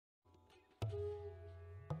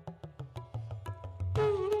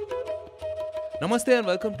Namaste and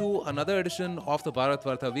welcome to another edition of the Bharat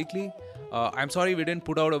Vartha Weekly. I'm sorry we didn't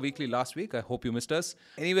put out a weekly last week. I hope you missed us.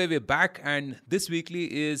 Anyway, we're back and this weekly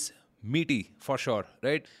is meaty for sure,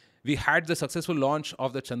 right? We had the successful launch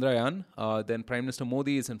of the Chandrayaan. Then Prime Minister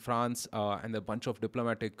Modi is in France and a bunch of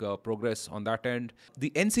diplomatic progress on that end. The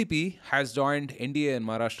NCP has joined NDA in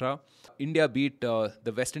Maharashtra. India beat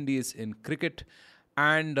the West Indies in cricket.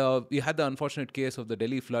 And we had the unfortunate case of the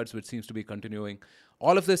Delhi floods, which seems to be continuing.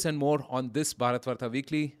 All of this and more on this Bharat Vartha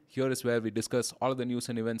Weekly. Here is where we discuss all of the news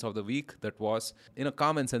and events of the week that was in a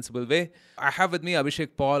calm and sensible way. I have with me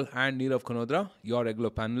Abhishek Paul and Neerav Khanodra, your regular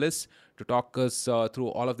panelists, to talk us through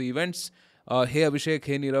all of the events. Hey Abhishek,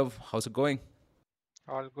 hey Neerav, how's it going?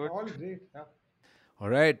 All good. All great. Yeah. All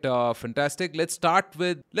right, fantastic. Let's start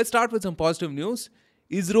with some positive news.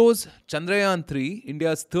 ISRO's Chandrayaan 3,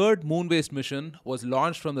 India's third moon-based mission, was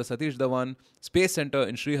launched from the Satish Dhawan Space Center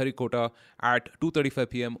in Sriharikota at 2:35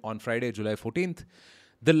 p.m. on Friday, July 14th.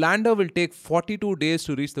 The lander will take 42 days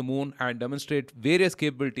to reach the moon and demonstrate various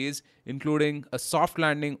capabilities, including a soft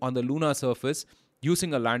landing on the lunar surface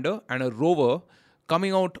using a lander and a rover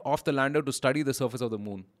coming out of the lander to study the surface of the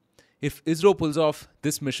moon. If ISRO pulls off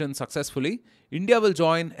this mission successfully, India will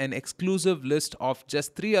join an exclusive list of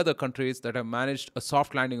just three other countries that have managed a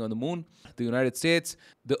soft landing on the moon: the United States,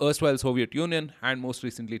 the erstwhile Soviet Union, and most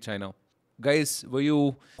recently China. Guys, were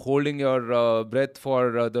you holding your breath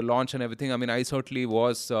for the launch and everything? I mean, I certainly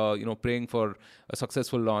was, praying for a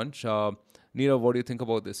successful launch. Neerav, what do you think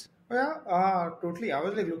about this? Yeah, totally. I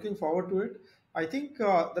was like looking forward to it. I think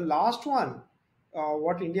the last one,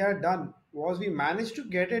 what India had done was we managed to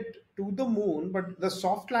get it to the moon, but the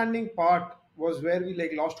soft landing part was where we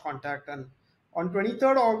like lost contact. And on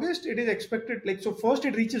 23rd August, it is expected like so. First,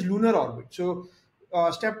 it reaches lunar orbit. So,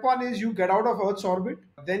 step one is you get out of Earth's orbit,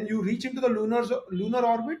 then you reach into the lunar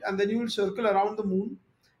orbit, and then you will circle around the moon,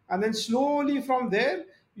 and then slowly from there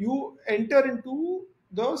you enter into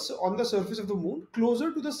the on the surface of the moon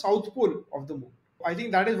closer to the south pole of the moon. I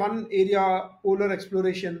think that is one area, polar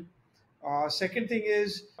exploration. Second thing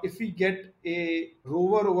is if we get a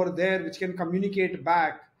rover over there which can communicate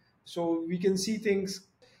back, so we can see things.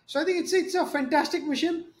 So I think it's a fantastic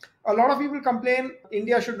mission. A lot of people complain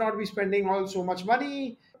India should not be spending all so much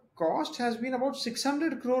money. Cost has been about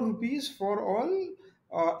 600 crore rupees for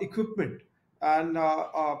all equipment, and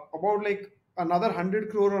about like another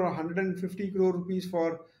 100 crore or 150 crore rupees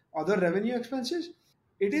for other revenue expenses.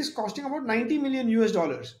 It is costing about 90 million US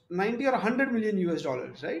dollars, 90 or 100 million US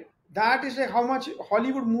dollars, right? That is like how much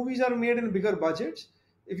Hollywood movies are made in bigger budgets.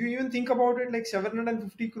 If you even think about it, like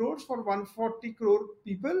 750 crores for 140 crore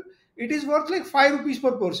people, it is worth like 5 rupees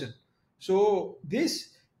per person. So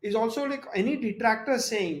this is also like any detractor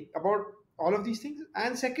saying about all of these things.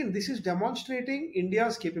 And second, this is demonstrating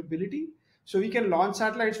India's capability. So we can launch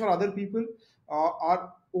satellites for other people.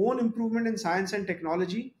 Our own improvement in science and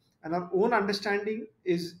technology and our own understanding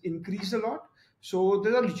is increased a lot. So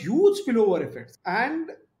there are huge spillover effects.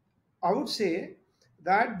 And I would say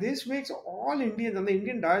that this makes all Indians and the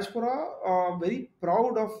Indian diaspora very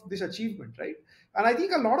proud of this achievement, right? And I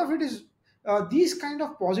think a lot of it is these kind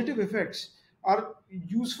of positive effects are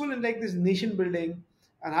useful in like this nation building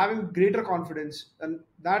and having greater confidence, and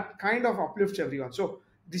that kind of uplifts everyone. So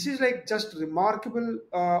this is like just remarkable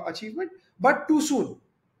achievement, but too soon.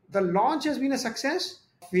 The launch has been a success.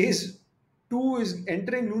 Phase two is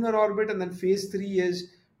entering lunar orbit, and then phase three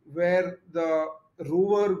is where the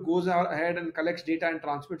rover goes ahead and collects data and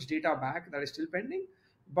transmits data back. That is still pending,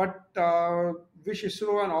 but wish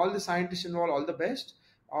ISRO and all the scientists involved all the best.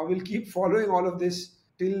 We'll keep following all of this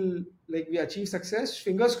till like we achieve success.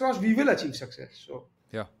 Fingers crossed, we will achieve success. So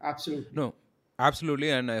Yeah. absolutely. No,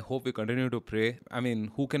 absolutely, and I hope we continue to pray. I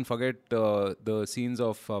mean, who can forget the scenes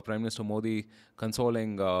of Prime Minister Modi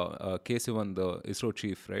consoling K-Sivan, the ISRO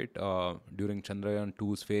chief, right, during Chandrayaan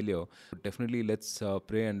 2's failure. Definitely, let's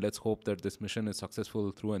pray and let's hope that this mission is successful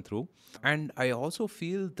through and through. And I also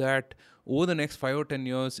feel that over the next 5 or 10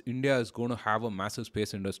 years, India is going to have a massive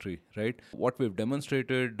space industry, right? What we've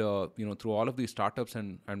demonstrated, through all of these startups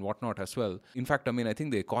and whatnot as well. In fact, I mean, I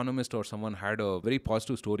think The Economist or someone had a very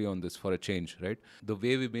positive story on this for a change, right? The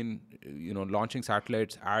way we've been, launching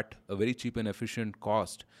satellites at a very cheap and efficient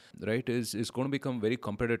cost, right, is going to become very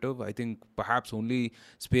competitive. I think perhaps only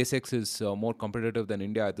SpaceX is more competitive than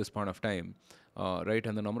India at this point of time. right?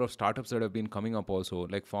 And the number of startups that have been coming up also,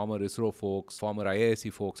 like former ISRO folks, former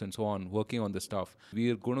IISc folks, and so on, working on this stuff.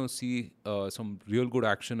 We are going to see some real good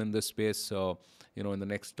action in this space, in the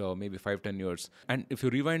next maybe 5-10 years. And if you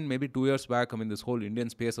rewind maybe 2 years back, I mean, this whole Indian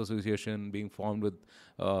Space Association being formed with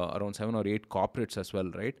around 7 or 8 corporates as well,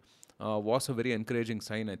 right? Was a very encouraging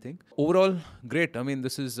sign, I think. Overall, great. I mean,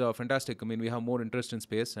 this is fantastic. I mean, we have more interest in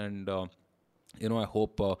space, and I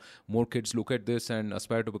hope more kids look at this and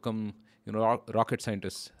aspire to become rocket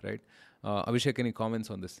scientists, right? Abhishek, any comments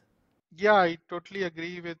on this? Yeah, I totally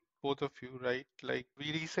agree with both of you, right? Like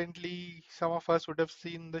we recently, some of us would have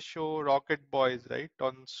seen the show Rocket Boys, right,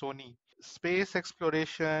 on Sony. Space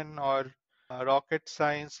exploration or rocket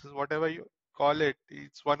science, whatever you call it,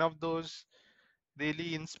 it's one of those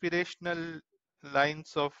really inspirational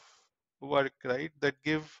lines of work, right, that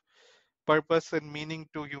give purpose and meaning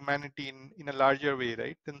to humanity in a larger way,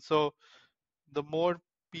 right? And so the more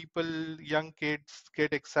people, young kids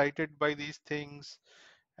get excited by these things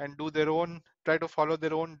and do their own, try to follow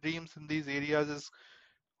their own dreams in these areas is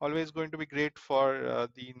always going to be great for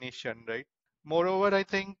the nation, right? Moreover, I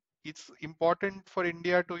think it's important for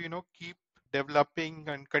India to, keep developing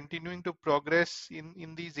and continuing to progress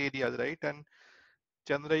in these areas, right? And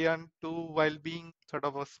Chandrayaan 2, while being sort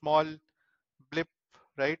of a small blip,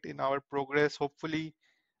 right, in our progress, hopefully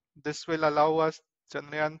this will allow us,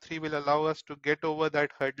 Chandrayaan 3 will allow us to get over that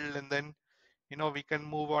hurdle, and then, we can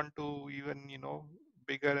move on to even,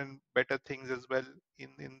 bigger and better things as well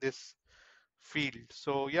in this field.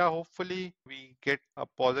 So yeah, hopefully we get a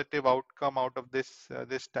positive outcome out of this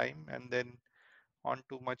time, and then on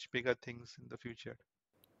to much bigger things in the future.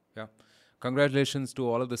 Yeah. Congratulations to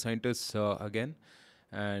all of the scientists again.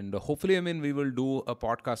 And hopefully, I mean, we will do a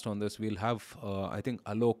podcast on this. We'll have, I think,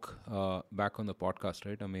 Alok back on the podcast,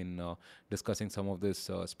 right? I mean, discussing some of this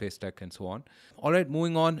space tech and so on. All right,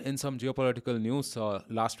 moving on in some geopolitical news.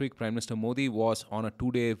 Last week, Prime Minister Modi was on a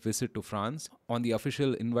 2-day visit to France on the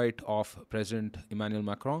official invite of President Emmanuel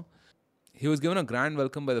Macron. He was given a grand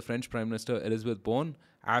welcome by the French Prime Minister Elizabeth Borne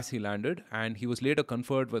as he landed, and he was later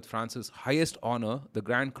conferred with France's highest honor, the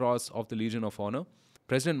Grand Cross of the Legion of Honor.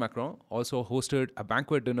 President Macron also hosted a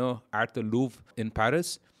banquet dinner at the Louvre in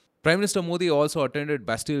Paris. Prime Minister Modi also attended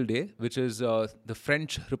Bastille Day, which is the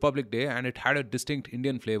French Republic Day, and it had a distinct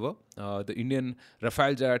Indian flavor. The Indian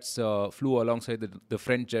Rafale jets flew alongside the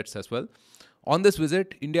French jets as well. On this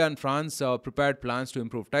visit, India and France prepared plans to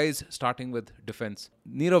improve ties, starting with defense.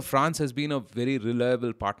 Neerav, France has been a very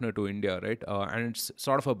reliable partner to India, right? And it's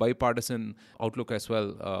sort of a bipartisan outlook as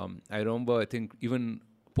well. I remember, I think, even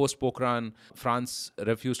post Pokhran, France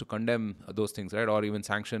refused to condemn those things, right, or even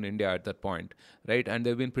sanction India at that point, right? And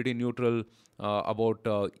they've been pretty neutral about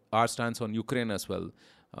our stance on Ukraine as well.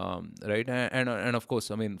 Right, and of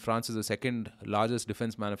course, I mean, France is the second largest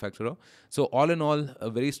defense manufacturer. So all in all, a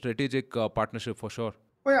very strategic partnership for sure.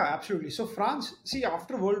 Oh yeah, absolutely. So France, see,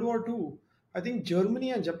 after World War II, I think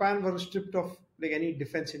Germany and Japan were stripped of like any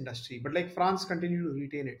defense industry, but like France continued to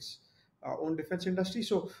retain its own defense industry.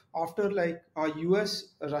 So after like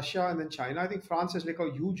US, Russia, and then China, I think France has like a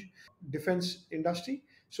huge defense industry.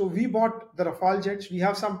 So we bought the Rafale jets. We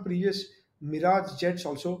have some previous Mirage jets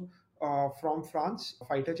also from France,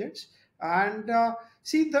 fighter jets. And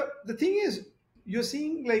see, the thing is, you're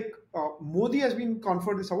seeing like Modi has been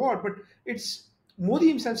conferred this award, but it's Modi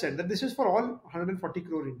himself said that this is for all 140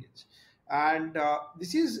 crore Indians, and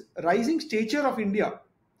this is rising stature of India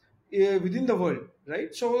within the world,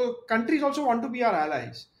 right? So countries also want to be our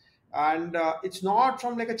allies, and it's not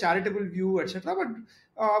from like a charitable view, etc.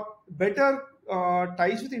 But better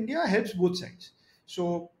ties with India helps both sides.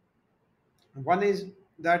 So one is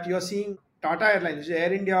that you're seeing Tata Airlines, which is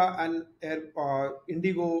Air India and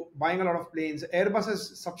Indigo, buying a lot of planes. Airbus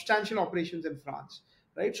has substantial operations in France,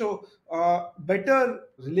 right? So, better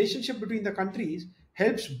relationship between the countries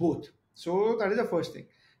helps both. So that is the first thing.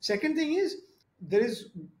 Second thing is there is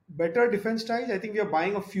better defense ties. I think we are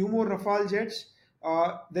buying a few more Rafale jets.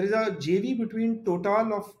 There is a JV between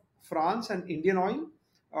Total of France and Indian Oil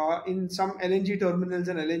in some LNG terminals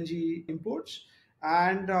and LNG imports.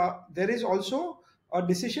 And there is also a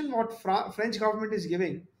decision what French government is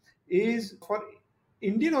giving is for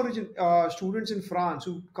Indian origin students in France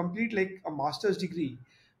who complete like a master's degree,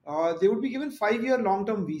 they would be given 5-year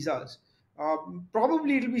long-term visas.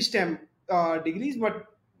 Probably it will be STEM degrees, but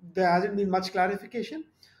there hasn't been much clarification.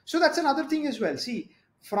 So that's another thing as well. See,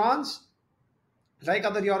 France, like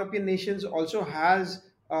other European nations, also has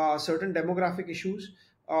certain demographic issues.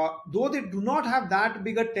 Though they do not have that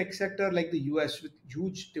big a tech sector like the US with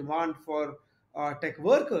huge demand for tech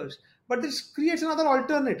workers, but this creates another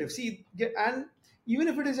alternative. See, and even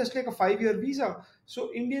if it is just like a 5 year visa.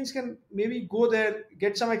 So Indians can maybe go there,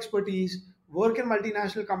 get some expertise, work in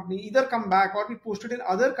multinational company, either come back or be posted in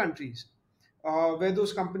other countries where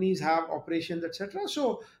those companies have operations, etc.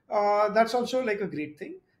 So that's also like a great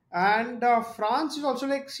thing. And France is also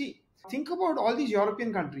like, see, think about all these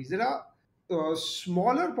European countries. There are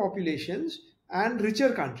smaller populations and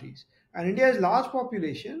richer countries, and India has large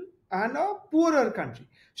population and a poorer country.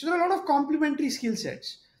 So there are a lot of complementary skill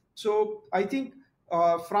sets. So I think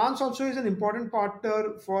France also is an important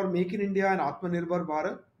partner for Make in India and Atmanirbhar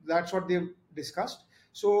Bharat. That's what they've discussed.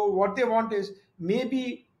 So what they want is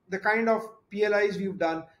maybe the kind of PLIs we've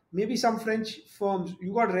done, maybe some French firms.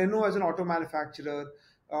 You got Renault as an auto manufacturer,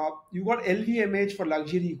 you got LVMH for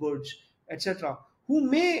luxury goods, etc., who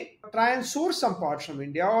may try and source some parts from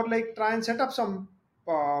India or like try and set up some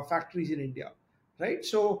factories in India, right?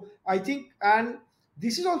 So I think, and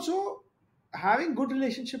this is also having good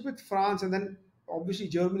relationship with France, and then obviously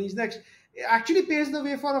Germany is next. It actually paves the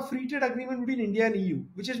way for a free trade agreement between India and EU,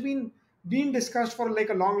 which has been discussed for like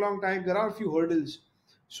a long time. There are a few hurdles.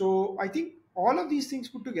 So I think all of these things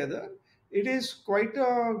put together, it is quite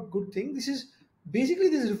a good thing. This is basically,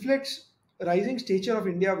 this reflects rising stature of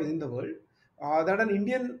India within the world. That an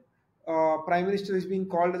Indian prime minister is being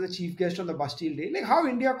called as a chief guest on the Bastille Day, like how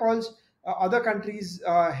India calls other countries'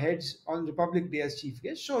 heads on Republic Day as chief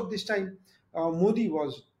guest. So this time, Modi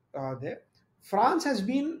was there. France has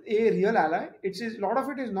been a real ally. It's a lot of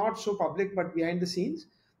it is not so public, but behind the scenes,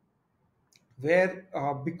 where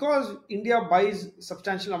because India buys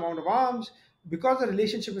substantial amount of arms, because the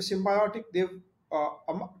relationship is symbiotic, they've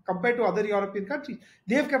compared to other European countries,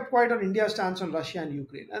 they've kept quiet on India's stance on Russia and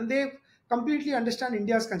Ukraine, and they completely understand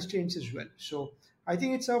India's constraints as well. So I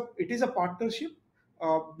think it is a partnership.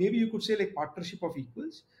 Maybe you could say like partnership of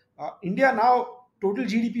equals. India now total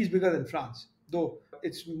GDP is bigger than France, though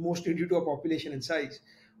it's mostly due to a population and size.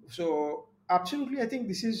 So absolutely, I think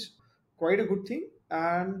this is quite a good thing.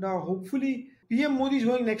 And hopefully, PM Modi is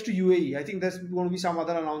going next to UAE. I think there's going to be some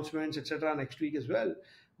other announcements, etc., next week as well.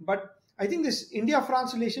 But I think this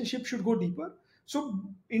India-France relationship should go deeper. So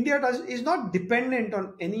India is not dependent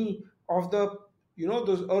on any of the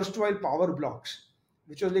those erstwhile power blocks,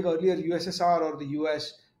 which was like earlier USSR or the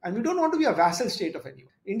US. And we don't want to be a vassal state of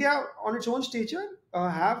anyone. India, on its own stature,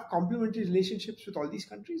 have complementary relationships with all these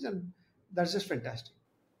countries, and that's just fantastic.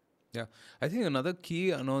 Yeah, I think another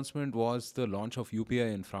key announcement was the launch of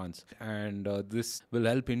UPI in France, and this will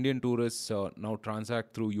help Indian tourists now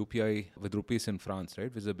transact through UPI with rupees in France, right?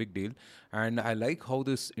 Which is a big deal. And I like how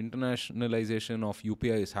this internationalization of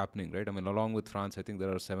UPI is happening, right? I mean, along with France, I think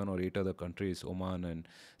there are 7 or 8 other countries, Oman and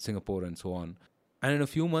Singapore and so on. And in a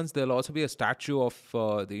few months, there'll also be a statue of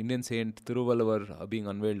the Indian saint Thiruvalluvar being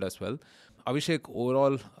unveiled as well. Abhishek,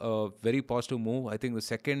 overall, very positive move. I think the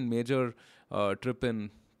second major trip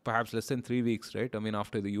in perhaps less than 3 weeks, right? I mean,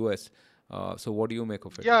 after the US. So, what do you make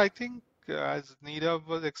of it? Yeah, I think as Neerav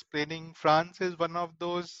was explaining, France is one of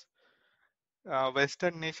those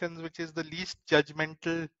Western nations which is the least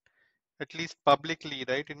judgmental, at least publicly,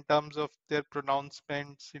 right? In terms of their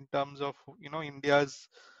pronouncements, in terms of India's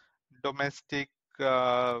domestic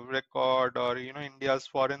record, or India's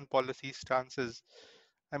foreign policy stances.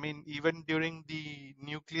 I mean, even during the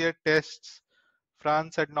nuclear tests,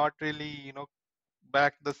 France had not really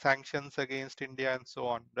backed the sanctions against India and so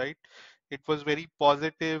on, right? It was very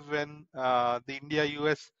positive when the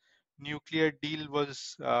India-US nuclear deal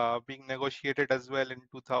was being negotiated as well in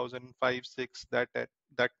 2005-6, that at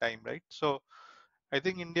that time, right? So I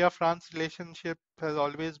think India-France relationship has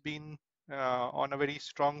always been on a very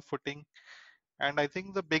strong footing. And I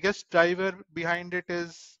think the biggest driver behind it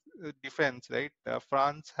is defense, right?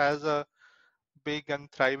 France has a big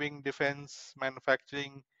and thriving defense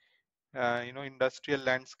manufacturing, industrial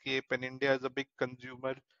landscape, and India is a big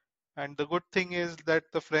consumer. And the good thing is that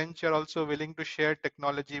the French are also willing to share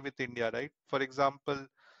technology with India, right? For example,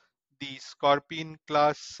 the Scorpion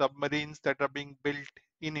class submarines that are being built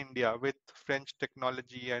in India with French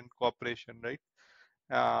technology and cooperation,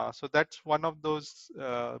 right? So that's one of those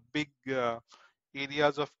big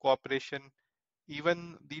areas of cooperation.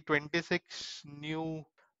 Even the 26 new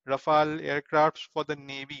Rafale aircrafts for the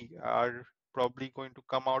Navy are probably going to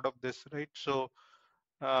come out of this, right? So,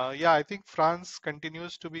 yeah, I think France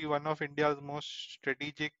continues to be one of India's most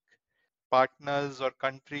strategic partners or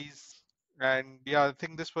countries. And yeah, I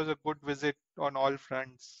think this was a good visit on all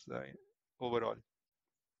fronts overall.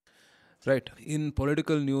 Right. In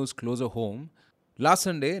political news closer home, last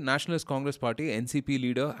Sunday, Nationalist Congress Party (NCP)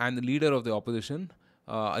 leader and the leader of the opposition,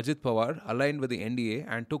 Ajit Pawar, aligned with the NDA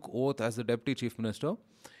and took oath as the Deputy Chief Minister.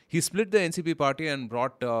 He split the NCP party and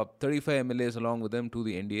brought 35 MLAs along with him to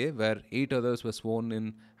the NDA, where 8 others were sworn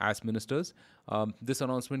in as ministers. This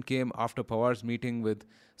announcement came after Pawar's meeting with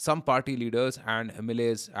some party leaders and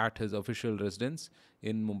MLAs at his official residence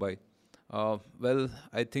in Mumbai. Well,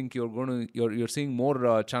 I think you're seeing more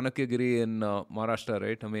Chanakyagiri in Maharashtra,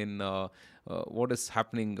 right? I mean, what is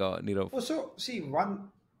happening, Nirav? Oh, so see,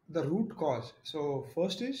 the root cause. So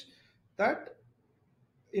first is that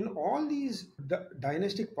in all these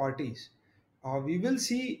dynastic parties, we will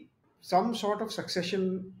see some sort of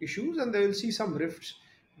succession issues, and they will see some rifts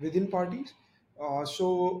within parties.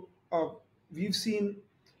 So we've seen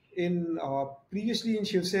in previously in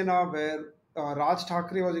Shiv Sena where Raj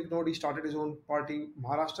Thackeray was ignored. He started his own party,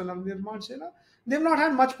 Maharashtra Navnirman Sena. They've not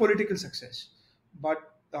had much political success, but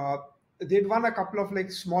they'd won a couple of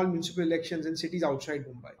like small municipal elections in cities outside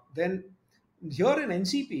Mumbai. Then here in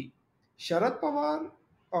NCP, Sharad Pawar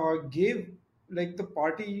gave like the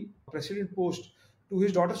party president post to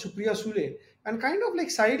his daughter Supriya Sule and kind of like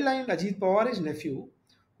sidelined Ajit Pawar, his nephew,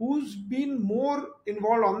 who's been more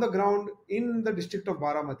involved on the ground in the district of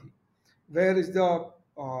Baramati, where is the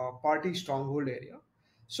party stronghold area.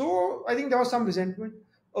 So I think there was some resentment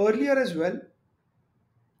earlier as well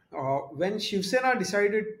when Shiv Sena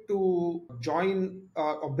decided to join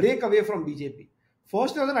or break away from BJP.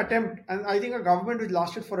 First, there was an attempt, and I think a government which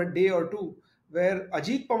lasted for a day or two, where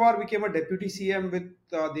Ajit Pawar became a deputy CM with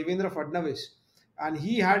Devendra Fadnavis, and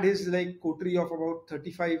he had his like coterie of about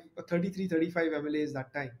 35, 33, 35 MLAs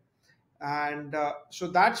that time, and so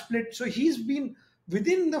that split. So he's been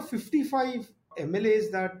within the 55 MLAs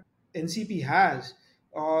that NCP has.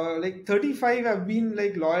 Like 35 have been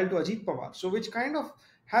like loyal to Ajit Pawar, so which kind of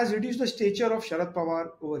has reduced the stature of Sharad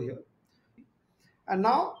Pawar over here. And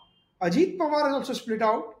now Ajit Pawar has also split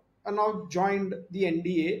out and now joined the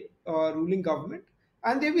NDA ruling government,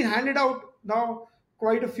 and they've been handed out now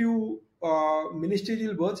quite a few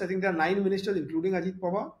ministerial berths. I think there are 9 ministers, including Ajit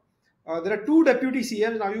Pawar. There are 2 deputy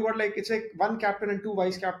CMs. Now you got like it's like 1 captain and 2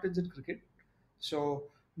 vice captains in cricket. So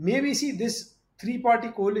maybe see this three-party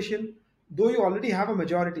coalition, though you already have a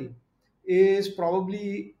majority, is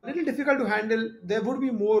probably a little difficult to handle. There would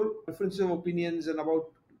be more differences of opinions and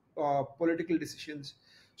about political decisions.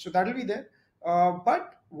 So that will be there.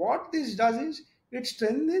 But what this does is it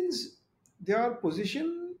strengthens their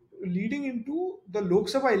position leading into the Lok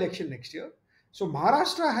Sabha election next year. So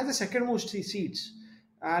Maharashtra has the second most seats,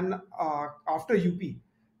 and after UP,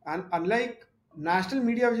 and unlike national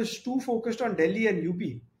media, which is too focused on Delhi and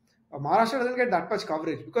UP, Maharashtra doesn't get that much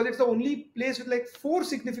coverage because it's the only place with like 4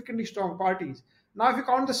 significantly strong parties. Now, if you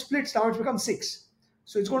count the splits, now it's become 6.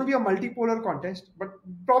 So it's going to be a multipolar contest, but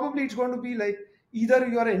probably it's going to be like either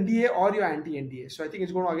you're NDA or you're anti-NDA. So I think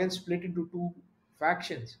it's going to again split into 2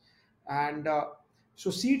 factions, and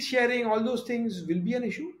so seat sharing, all those things will be an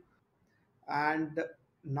issue. And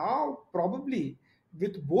now, probably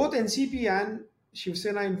with both NCP and Shiv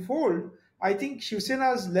Sena in fold, I think Shiv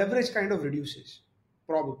Sena's leverage kind of reduces,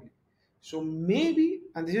 probably. So maybe,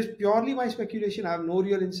 and this is purely my speculation, I have no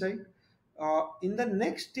real insight. In the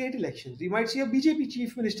next state elections, we might see a BJP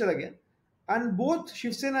chief minister again, and both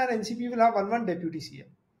Shiv Sena and NCP will have one deputy CM.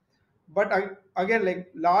 But again,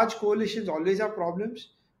 like large coalitions always have problems.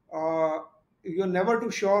 You're never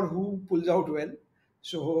too sure who pulls out when.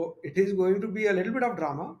 So it is going to be a little bit of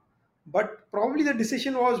drama. But probably the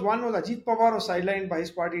decision was one was Ajit Pawar was sidelined by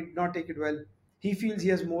his party, did not take it well. He feels he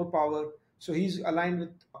has more power, so he's aligned with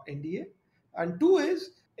NDA. And two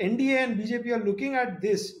is NDA and BJP are looking at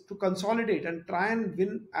this to consolidate and try and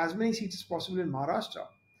win as many seats as possible in Maharashtra.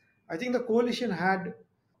 I think the coalition had,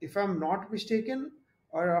 if I'm not mistaken,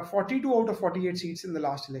 42 out of 48 seats in the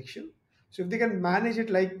last election. So if they can manage it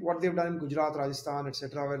like what they've done in Gujarat, Rajasthan,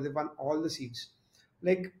 etc., where they've won all the seats,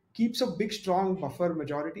 like keeps a big strong buffer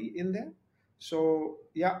majority in there. So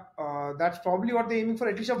yeah, that's probably what they're aiming for,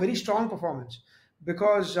 at least a very strong performance.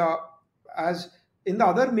 Because as in the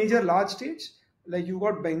other major large states, like you've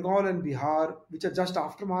got Bengal and Bihar, which are just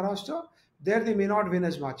after Maharashtra, there they may not win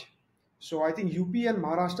as much. So I think UP and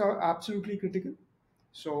Maharashtra are absolutely critical.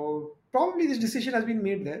 So probably this decision has been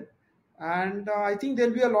made there, and I think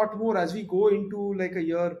there'll be a lot more as we go into like a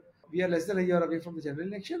year. We are less than a year away from the general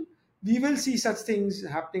election. We will see such things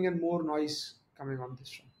happening and more noise coming on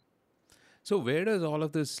this front. So where does all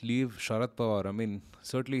of this leave Sharad Pawar? I mean,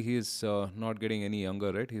 certainly he is not getting any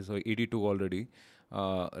younger, right? He's 82 already,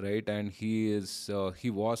 right? And he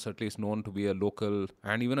was at least known to be a local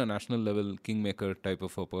and even a national level kingmaker type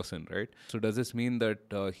of a person, right? So does this mean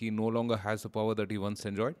that he no longer has the power that he once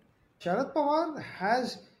enjoyed? Sharad Pawar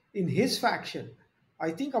has in his faction,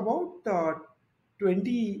 I think about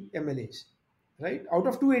 20 MLAs, right? Out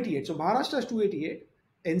of 288. So Maharashtra is 288.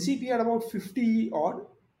 NCP had about 50 odd,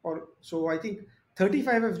 or so I think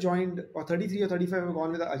 35 have joined, or 33 or 35 have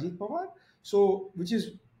gone with Ajit Pawar. So, which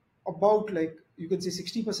is about like you can say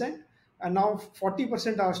 60%, and now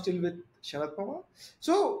 40% are still with Sharad Pawar.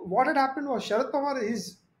 So, what had happened was Sharad Pawar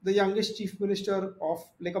is the youngest chief minister of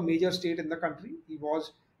like a major state in the country. He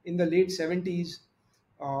was in the late 70s.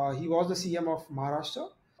 He was the CM of Maharashtra,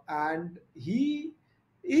 and he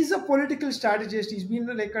is a political strategist. He's been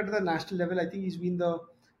like at the national level. I think he's been the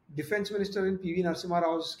defense minister in PV Narasimha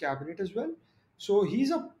Rao's cabinet as well. So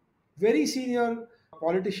he's a very senior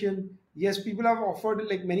politician. Yes, people have offered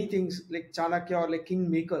like many things like Chanakya or like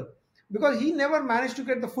Kingmaker because he never managed to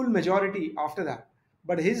get the full majority after that.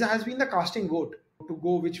 But his has been the casting vote to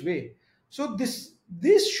go which way. So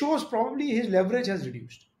this shows probably his leverage has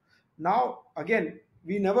reduced. Now again,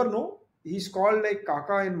 we never know. He's called like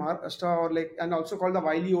Kaka in Maharashtra or like and also called the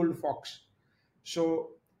wily old fox. So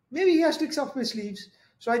maybe he has tricks up his sleeves.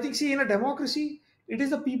 So I think, see, in a democracy, it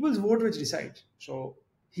is the people's vote which decides. So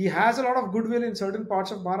he has a lot of goodwill in certain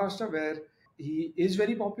parts of Maharashtra where he is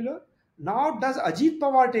very popular. Now, does Ajit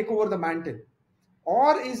Pawar take over the mantle,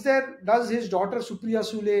 or is there does his daughter Supriya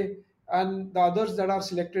Sule and the others that are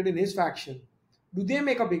selected in his faction do they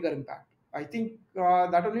make a bigger impact? I think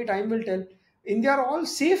that only time will tell. India are all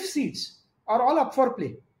safe seats are all up for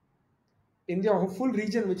play in their full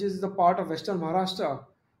region, which is the part of Western Maharashtra,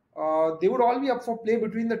 they would all be up for play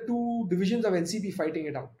between the two divisions of NCP fighting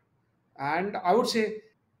it out. And I would say,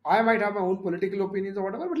 I might have my own political opinions or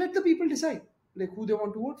whatever, but let the people decide like who they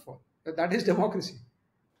want to vote for. That is democracy.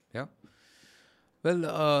 Yeah.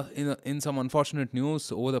 Well, in some unfortunate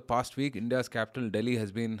news, over the past week, India's capital, Delhi,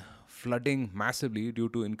 has been flooding massively due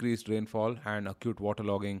to increased rainfall and acute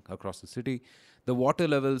waterlogging across the city. The water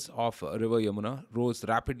levels of River Yamuna rose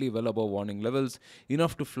rapidly well above warning levels,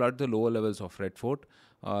 enough to flood the lower levels of Red Fort.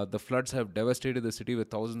 The floods have devastated the city with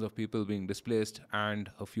thousands of people being displaced and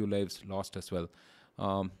a few lives lost as well.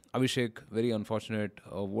 Abhishek, very unfortunate.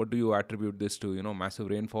 What do you attribute this to? Massive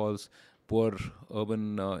rainfalls, poor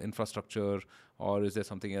urban infrastructure, or is there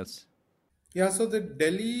something else? Yeah, so the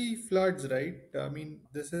Delhi floods, right? I mean,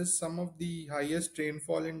 this is some of the highest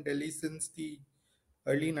rainfall in Delhi since the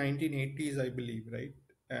early 1980s, I believe, right?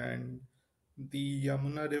 And the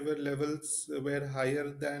Yamuna River levels were higher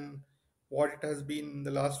than what it has been in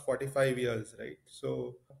the last 45 years, right?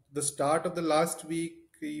 So, the start of the last week,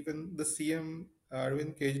 even the CM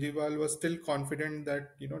Arvind Kejriwal was still confident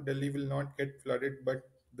that, Delhi will not get flooded, but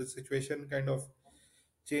the situation kind of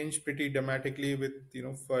changed pretty dramatically with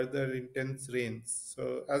further intense rains.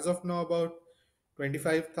 So as of now, about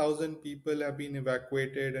 25,000 people have been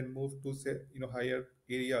evacuated and moved to say, higher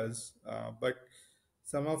areas. But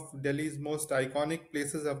some of Delhi's most iconic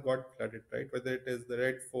places have got flooded, right? Whether it is the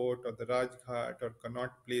Red Fort or the Rajghat or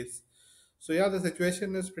Connaught Place. So yeah, the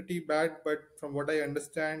situation is pretty bad, but from what I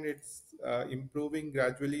understand, it's improving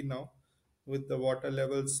gradually now, with the water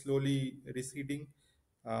levels slowly receding.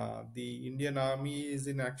 The Indian Army is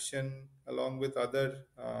in action along with other,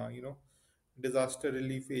 disaster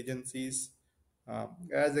relief agencies.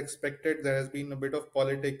 As expected, there has been a bit of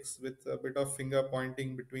politics with a bit of finger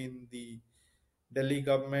pointing between the Delhi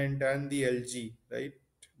government and the LG, right?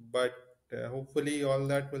 But hopefully, all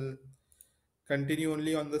that will continue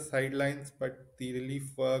only on the sidelines, but the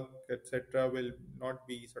relief work, etc., will not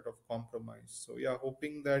be sort of compromised. So, yeah,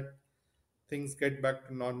 hoping that things get back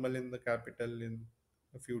to normal in the capital in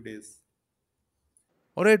a few days.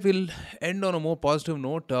 All right, we'll end on a more positive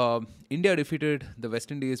note. India defeated the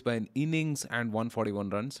West Indies by an innings and 141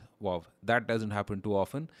 runs. Wow, that doesn't happen too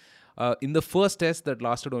often. In the first test that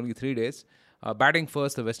lasted only 3 days, batting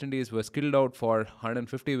first, the West Indies were skilled out for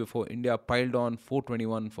 150 before India piled on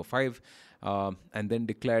 421 for 5 and then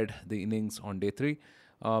declared the innings on day 3.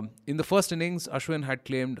 In the first innings, Ashwin had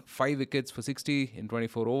claimed 5 wickets for 60 in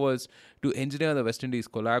 24 overs to engineer the West Indies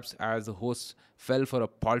collapse as the hosts fell for a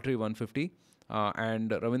paltry 150.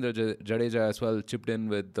 And Ravindra Jadeja as well chipped in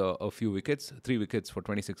with a few wickets, 3 wickets for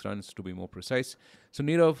 26 runs to be more precise. So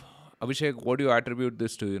Nirav, Abhishek, what do you attribute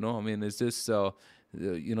this to? I mean, is this the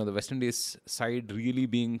West Indies side really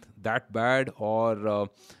being that bad, or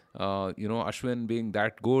Ashwin being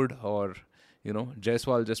that good, or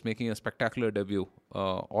Jaiswal just making a spectacular debut?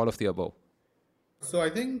 All of the above. So I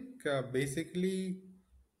think basically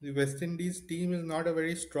the West Indies team is not a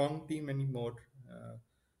very strong team anymore.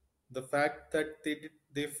 The fact that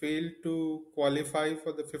they failed to qualify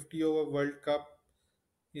for the 50 over World Cup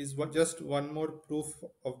is just one more proof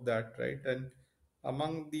of that, right? And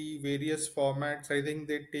among the various formats, I think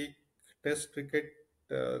they take Test cricket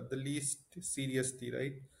the least seriously,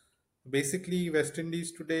 right? Basically, West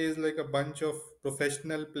Indies today is like a bunch of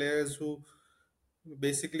professional players who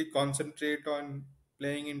basically concentrate on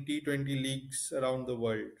playing in T20 leagues around the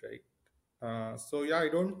world, right? So yeah, I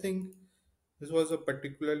don't think this was a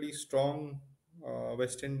particularly strong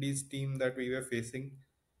West Indies team that we were facing.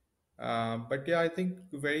 But yeah, I think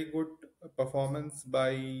very good performance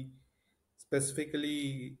by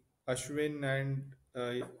specifically Ashwin and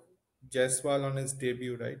Jaiswal on his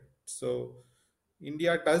debut, right? So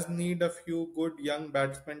India does need a few good young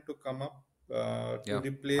batsmen to come up to Yeah, higher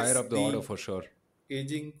replace up the order the for sure.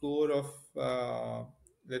 aging core of,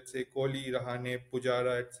 let's say, Kohli, Rahane,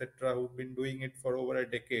 Pujara, etc., who've been doing it for over a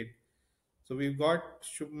decade. So we've got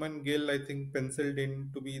Shubman Gill, I think, penciled in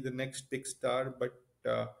to be the next big star, but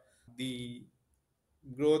the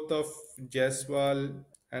growth of Jaiswal,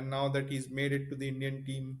 and now that he's made it to the Indian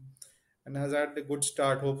team and has had a good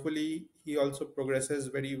start, hopefully he also progresses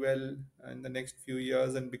very well in the next few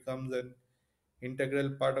years and becomes an integral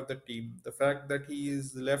part of the team. The fact that he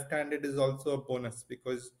is left-handed is also a bonus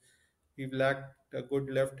because we've lacked a good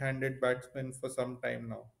left-handed batsman for some time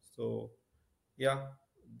now. So yeah,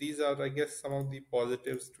 these are, I guess, some of the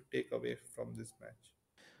positives to take away from this match.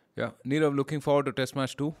 Yeah, Nirav, looking forward to Test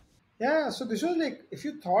match 2. Yeah, so this was like, if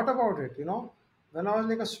you thought about it, when I was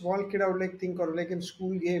like a small kid, I would like think, or like in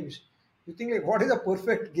school games, you think like, what is a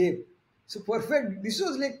perfect game? So perfect, this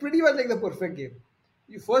was like pretty much like the perfect game.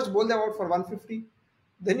 You first bowl them out for 150,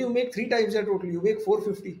 then you make three times their total, you make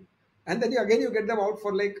 450, and then you get them out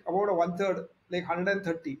for like about a one third, like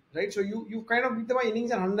 130, right? So you kind of beat them by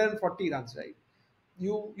innings and 140 runs, right?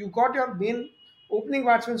 You got your main opening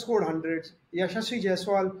batsman scored hundreds. Yashasvi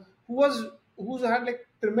Jaiswal, who's had like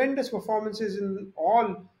tremendous performances in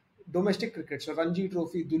all domestic cricket, so Ranji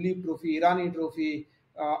Trophy, Duleep Trophy, Irani Trophy,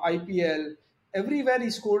 IPL, everywhere he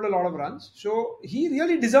scored a lot of runs. So he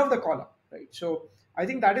really deserved the call up, right? So I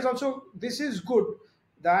think that is also, this is good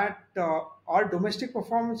that our domestic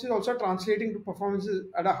performances also translating to performances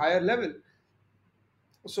at a higher level,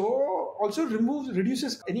 so also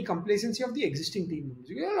reduces any complacency of the existing team members.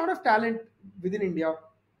 You get a lot of talent within India,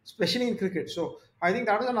 especially in cricket. So I think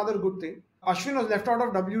that is another good thing. Ashwin was left out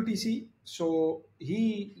of WTC, so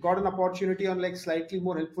he got an opportunity on like slightly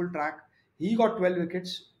more helpful track. He got 12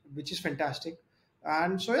 wickets, which is fantastic.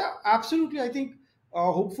 And so yeah, absolutely, I think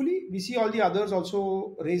hopefully we see all the others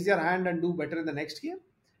also raise their hand and do better in the next game.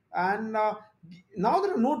 And now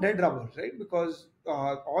there are no dead rubbers, right? Because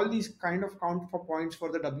all these kind of count for points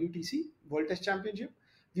for the WTC World Test Championship.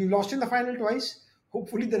 We've lost in the final twice.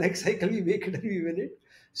 Hopefully, the next cycle we make it and we win it.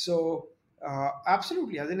 So,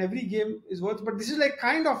 absolutely, as in every game is worth. But this is like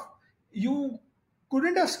kind of, you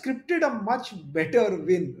couldn't have scripted a much better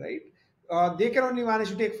win, right? They can only manage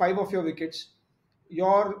to take five of your wickets.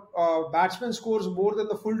 Your batsman scores more than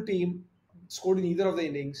the full team scored in either of the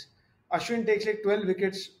innings. Ashwin takes like 12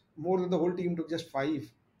 wickets, more than the whole team took just five.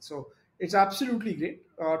 So it's absolutely great.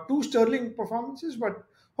 Two sterling performances, but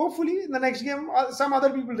hopefully in the next game, some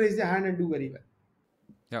other people raise their hand and do very well.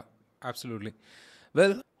 Yeah, absolutely.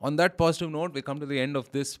 Well, on that positive note, we come to the end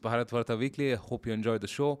of this Bharat Varta Weekly. I hope you enjoyed the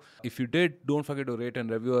show. If you did, don't forget to rate and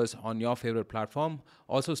review us on your favorite platform.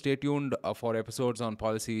 Also, stay tuned for episodes on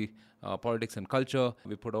policy, politics, and culture.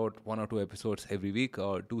 We put out one or two episodes every week.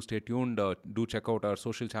 Do stay tuned. Do check out our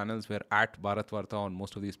social channels. We're at Bharat Varta on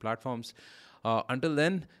most of these platforms. Until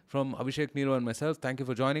then, from Abhishek, Nero, and myself, thank you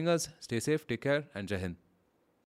for joining us. Stay safe, take care, and Jai Hind.